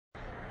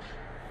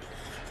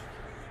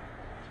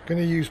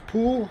Going to use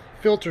pool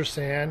filter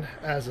sand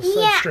as a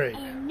substrate.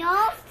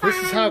 No fun.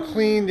 This is how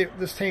clean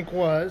this tank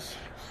was.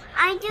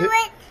 I do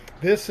it.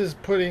 This is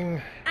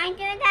putting I do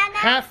that.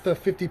 half the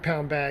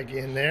 50-pound bag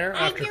in there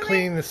after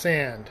cleaning the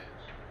sand.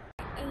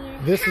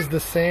 This is the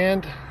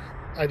sand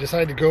I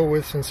decided to go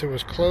with since it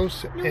was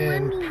close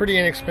and pretty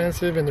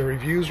inexpensive, and the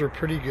reviews were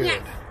pretty good.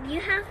 Yes,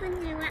 you have to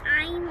do what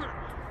I want.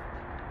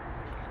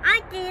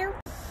 I do.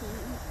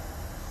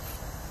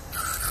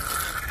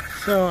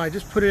 So I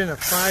just put it in a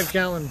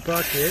 5-gallon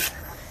bucket,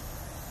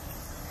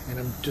 and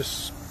I'm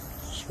just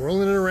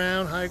swirling it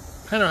around,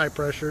 kind of high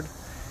pressured,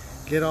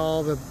 get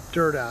all the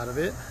dirt out of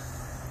it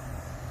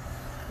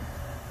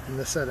and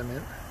the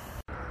sediment.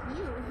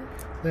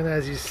 Then,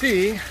 as you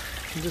see,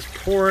 you just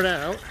pour it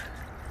out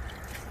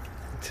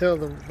until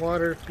the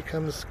water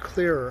becomes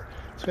clearer.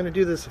 It's going to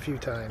do this a few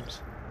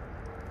times.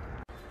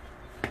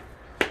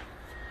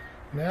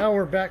 Now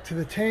we're back to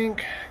the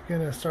tank.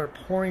 Going to start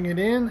pouring it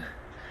in.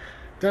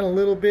 Done a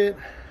little bit.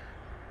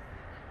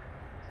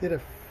 Did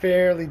a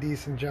fairly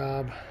decent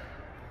job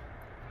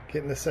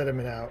getting the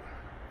sediment out.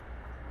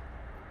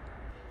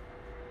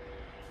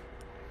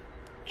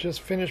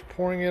 Just finished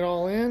pouring it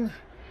all in.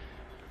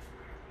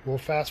 We'll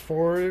fast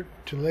forward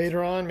to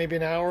later on, maybe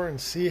an hour,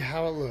 and see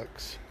how it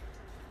looks.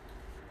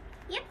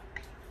 Yep.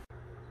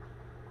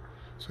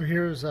 So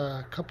here's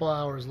a couple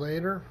hours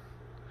later.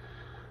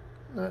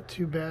 Not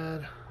too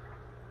bad.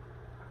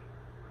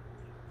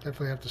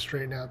 Definitely have to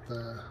straighten out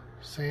the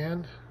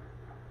sand.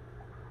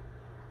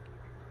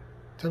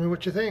 Tell me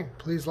what you think.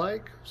 Please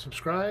like,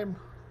 subscribe.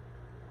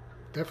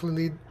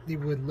 Definitely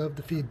would love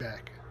the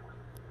feedback.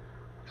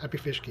 Happy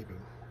fish keeping.